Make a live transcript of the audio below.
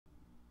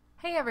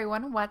Hey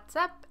everyone, what's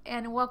up?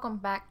 And welcome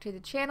back to the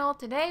channel.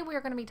 Today we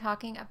are going to be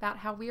talking about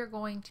how we are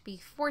going to be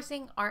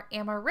forcing our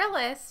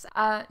Amaryllis.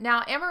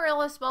 Now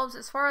Amaryllis bulbs,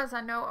 as far as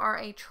I know, are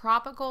a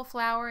tropical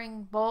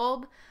flowering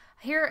bulb.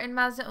 Here in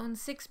my zone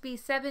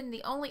 6B7,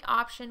 the only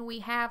option we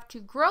have to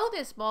grow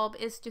this bulb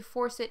is to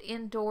force it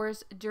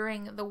indoors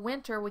during the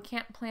winter. We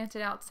can't plant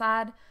it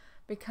outside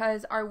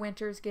because our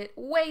winters get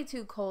way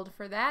too cold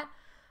for that.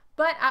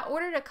 But I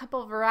ordered a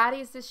couple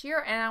varieties this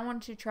year and I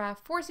wanted to try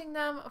forcing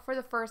them for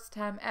the first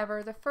time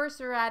ever. The first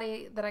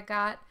variety that I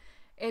got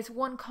is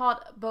one called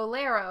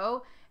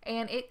Bolero,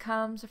 and it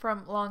comes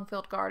from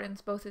Longfield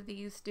Gardens. Both of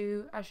these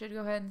do, I should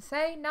go ahead and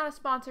say, not a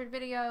sponsored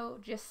video,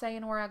 just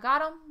saying where I got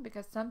them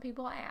because some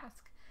people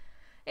ask.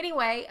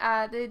 Anyway,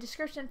 the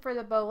description for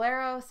the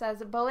Bolero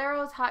says,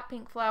 Bolero's hot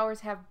pink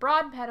flowers have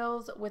broad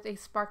petals with a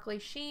sparkly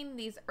sheen.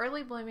 These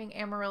early blooming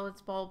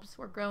Amaryllis bulbs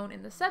were grown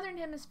in the southern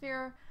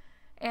hemisphere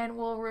and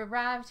will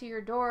arrive to your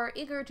door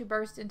eager to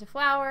burst into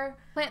flower.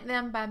 Plant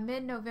them by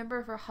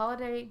mid-November for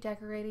holiday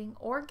decorating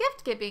or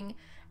gift giving.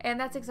 And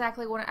that's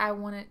exactly what I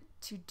wanted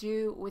to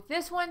do with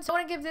this one. So I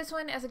want to give this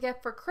one as a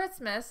gift for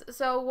Christmas.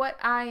 So what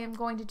I am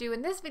going to do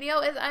in this video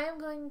is I am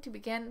going to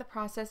begin the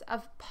process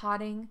of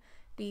potting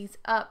these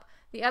up.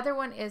 The other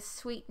one is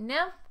Sweet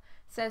Nymph.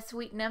 It says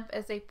Sweet Nymph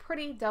is a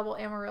pretty double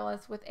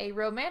amaryllis with a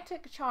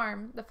romantic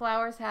charm. The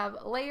flowers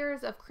have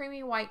layers of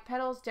creamy white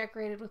petals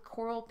decorated with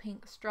coral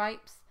pink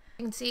stripes.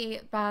 You can see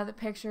by the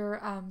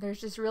picture,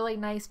 there's just really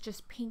nice,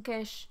 just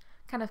pinkish,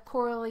 kind of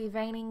corally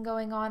veining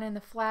going on in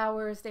the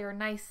flowers. They are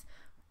nice,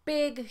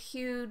 big,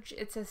 huge.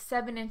 It's a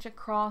 7-inch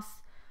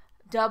across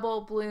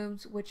double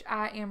blooms, which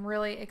I am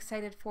really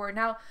excited for.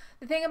 Now,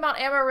 the thing about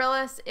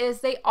Amaryllis is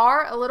they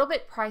are a little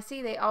bit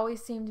pricey. They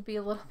always seem to be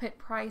a little bit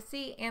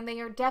pricey, and they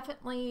are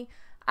definitely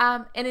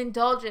an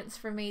indulgence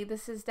for me.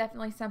 This is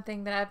definitely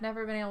something that I've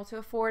never been able to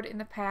afford in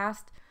the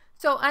past.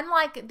 So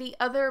unlike the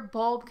other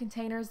bulb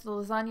containers, the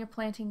lasagna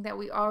planting that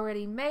we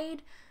already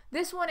made,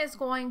 this one is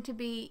going to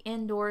be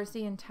indoors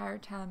the entire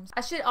time.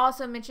 I should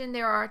also mention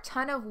there are a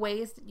ton of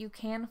ways that you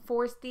can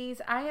force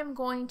these. I am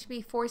going to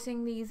be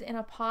forcing these in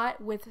a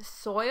pot with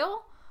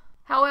soil.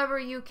 However,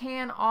 you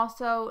can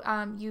also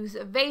use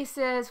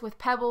vases with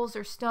pebbles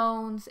or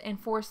stones and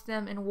force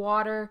them in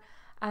water.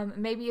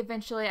 Maybe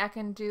eventually I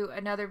can do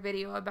another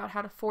video about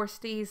how to force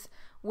these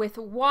with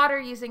water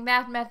using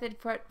that method.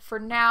 For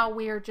now,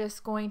 we are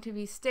just going to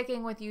be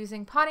sticking with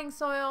using potting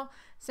soil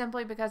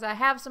simply because I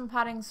have some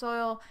potting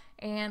soil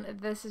and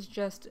this is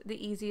just the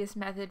easiest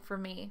method for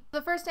me.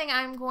 The first thing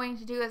I'm going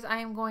to do is I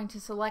am going to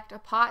select a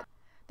pot.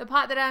 The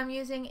pot that I'm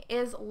using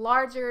is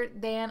larger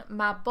than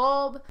my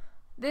bulb.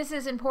 This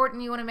is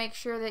important. You want to make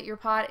sure that your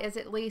pot is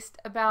at least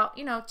about,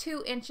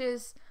 2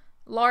 inches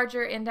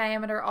larger in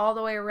diameter all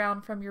the way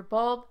around from your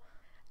bulb.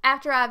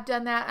 After I've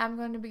done that, I'm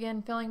going to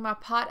begin filling my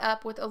pot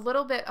up with a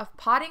little bit of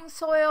potting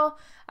soil.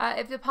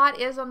 If the pot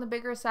is on the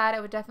bigger side,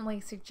 I would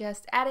definitely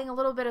suggest adding a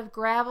little bit of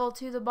gravel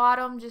to the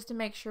bottom just to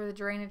make sure the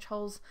drainage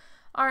holes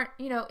aren't,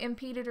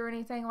 impeded or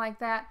anything like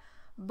that.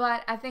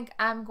 But I think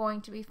I'm going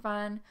to be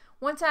fine.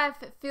 Once I've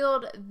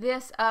filled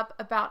this up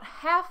about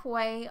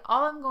halfway,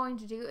 all I'm going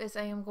to do is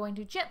I am going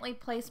to gently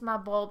place my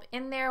bulb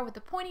in there with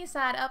the pointy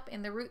side up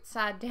and the root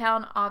side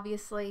down,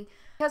 obviously,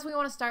 because we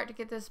want to start to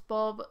get this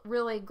bulb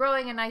really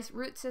growing a nice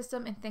root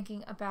system and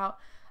thinking about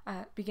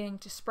beginning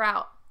to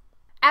sprout.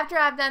 After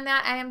I've done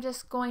that, I am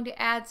just going to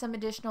add some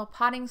additional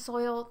potting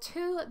soil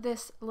to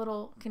this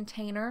little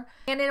container.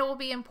 And it will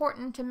be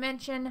important to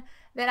mention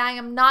that I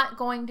am not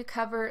going to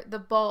cover the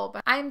bulb.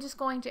 I am just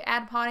going to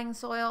add potting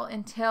soil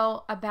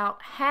until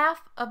about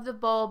half of the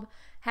bulb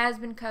has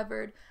been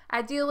covered.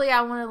 Ideally,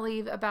 I want to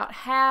leave about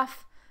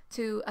half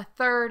to a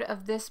third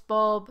of this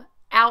bulb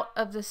out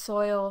of the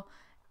soil.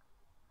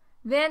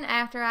 Then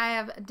after I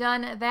have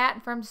done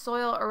that from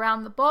soil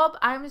around the bulb,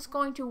 I'm just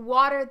going to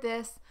water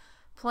this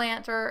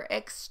planter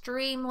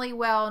extremely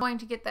well. I'm going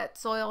to get that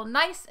soil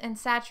nice and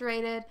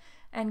saturated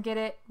and get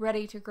it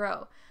ready to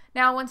grow.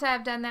 Now once I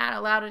have done that,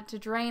 allowed it to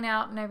drain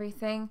out and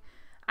everything,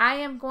 I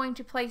am going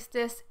to place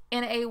this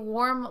in a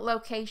warm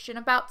location,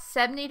 about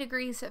 70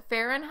 degrees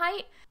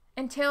Fahrenheit,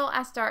 until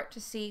I start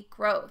to see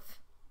growth.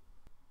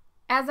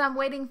 As I'm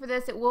waiting for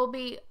this, it will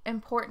be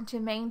important to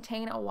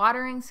maintain a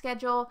watering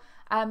schedule.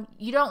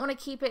 You don't want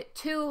to keep it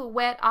too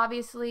wet,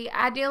 obviously.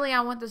 Ideally,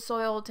 I want the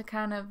soil to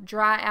kind of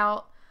dry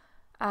out,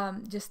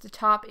 just the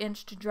top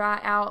inch to dry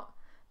out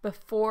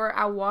before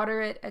I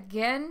water it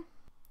again.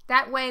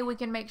 That way we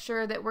can make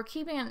sure that we're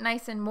keeping it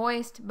nice and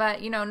moist,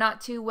 but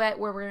not too wet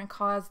where we're going to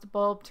cause the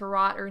bulb to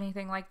rot or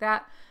anything like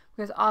that,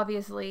 because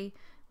obviously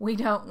we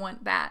don't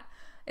want that.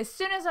 As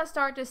soon as I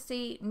start to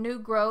see new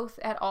growth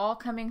at all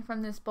coming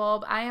from this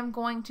bulb, I am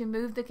going to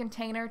move the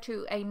container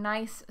to a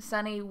nice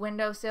sunny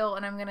windowsill,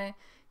 and I'm going to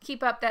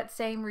keep up that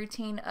same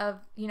routine of,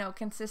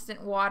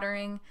 consistent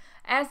watering.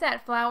 As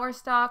that flower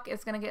stalk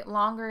is going to get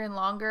longer and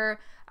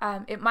longer,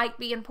 it might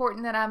be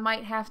important that I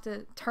might have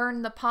to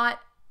turn the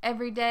pot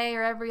every day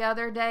or every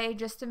other day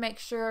just to make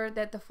sure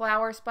that the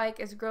flower spike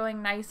is growing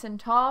nice and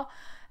tall.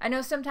 I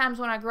know sometimes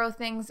when I grow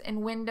things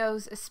in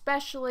windows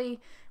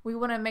especially, we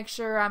want to make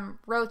sure I'm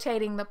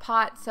rotating the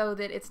pot so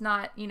that it's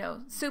not, you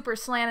know, super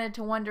slanted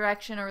to one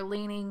direction or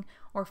leaning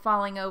or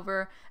falling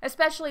over.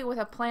 Especially with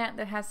a plant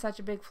that has such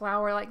a big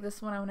flower like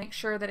this one, I want to make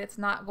sure that it's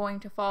not going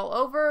to fall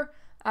over.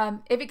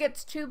 If it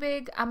gets too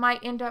big, I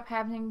might end up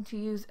having to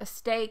use a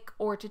stake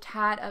or to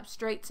tie it up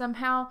straight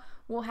somehow.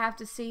 We'll have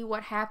to see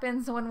what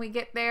happens when we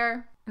get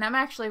there. And I'm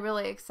actually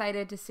really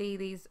excited to see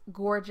these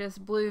gorgeous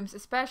blooms,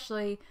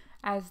 especially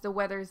as the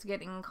weather's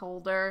getting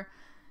colder,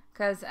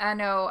 because I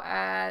know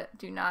I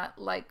do not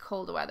like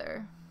cold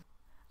weather.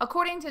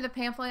 According to the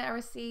pamphlet I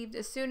received,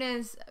 as soon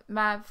as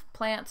my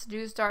plants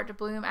do start to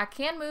bloom, I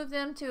can move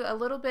them to a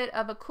little bit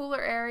of a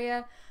cooler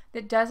area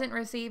that doesn't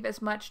receive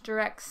as much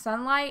direct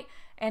sunlight,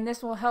 and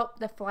this will help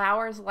the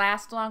flowers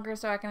last longer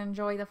so I can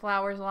enjoy the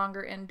flowers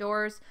longer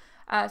indoors.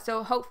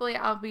 So hopefully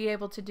I'll be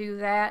able to do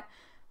that.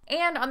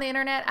 And on the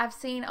internet, I've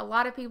seen a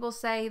lot of people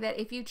say that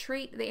if you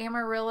treat the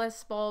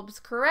Amaryllis bulbs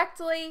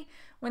correctly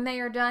when they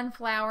are done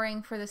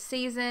flowering for the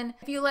season,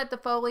 if you let the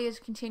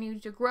foliage continue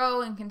to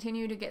grow and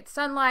continue to get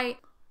sunlight,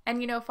 and,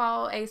 you know,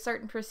 follow a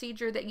certain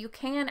procedure, that you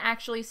can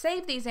actually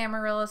save these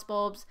Amaryllis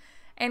bulbs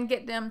and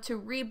get them to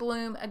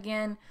rebloom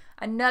again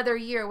another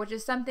year, which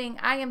is something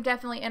I am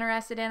definitely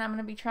interested in. I'm going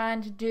to be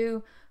trying to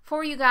do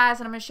for you guys,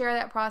 and I'm going to share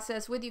that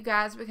process with you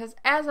guys because,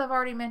 as I've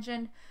already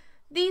mentioned,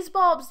 these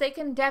bulbs, they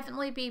can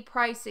definitely be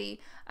pricey,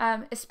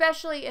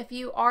 especially if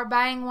you are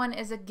buying one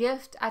as a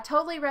gift. I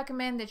totally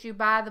recommend that you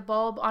buy the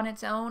bulb on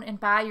its own and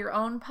buy your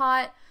own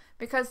pot,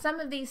 because some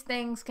of these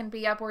things can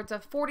be upwards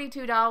of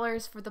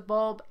 $42 for the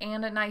bulb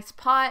and a nice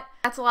pot.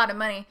 That's a lot of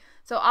money.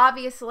 So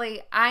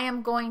obviously I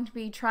am going to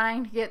be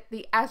trying to get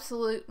the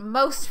absolute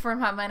most for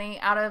my money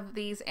out of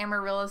these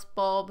Amaryllis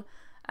bulb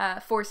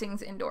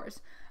forcings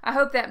indoors. I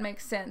hope that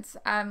makes sense.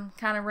 I'm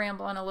kind of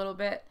rambling a little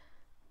bit.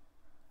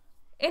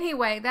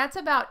 Anyway, that's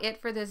about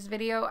it for this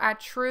video. I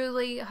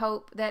truly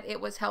hope that it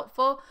was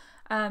helpful.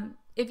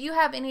 If you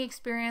have any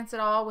experience at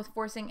all with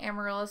forcing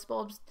Amaryllis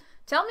bulbs,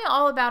 tell me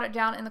all about it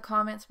down in the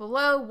comments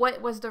below.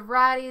 What was the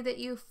variety that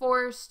you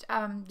forced?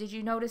 Did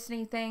you notice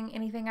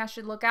anything I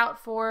should look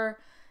out for?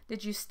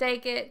 Did you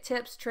stake it?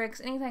 Tips,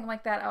 tricks, anything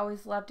like that? I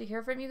always love to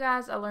hear from you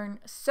guys. I learn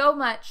so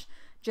much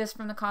just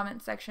from the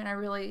comment section. I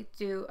really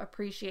do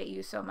appreciate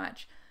you so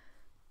much.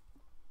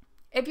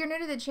 If you're new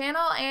to the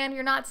channel and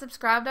you're not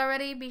subscribed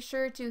already, be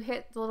sure to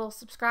hit the little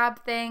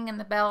subscribe thing and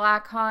the bell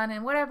icon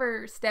and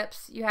whatever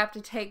steps you have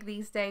to take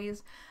these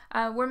days.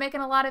 We're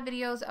making a lot of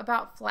videos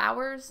about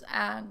flowers,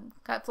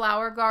 cut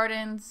flower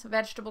gardens,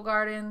 vegetable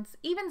gardens,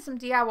 even some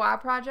DIY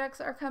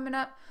projects are coming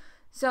up.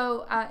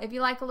 So if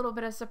you like a little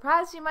bit of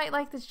surprise, you might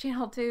like this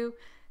channel too.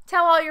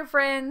 Tell all your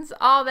friends,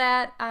 all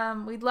that.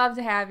 We'd love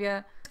to have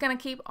you. Going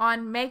to keep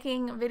on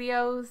making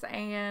videos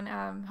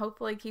and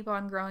hopefully keep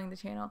on growing the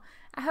channel.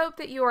 I hope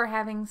that you are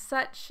having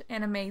such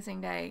an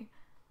amazing day.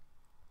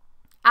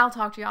 I'll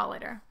talk to y'all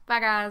later.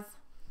 Bye guys.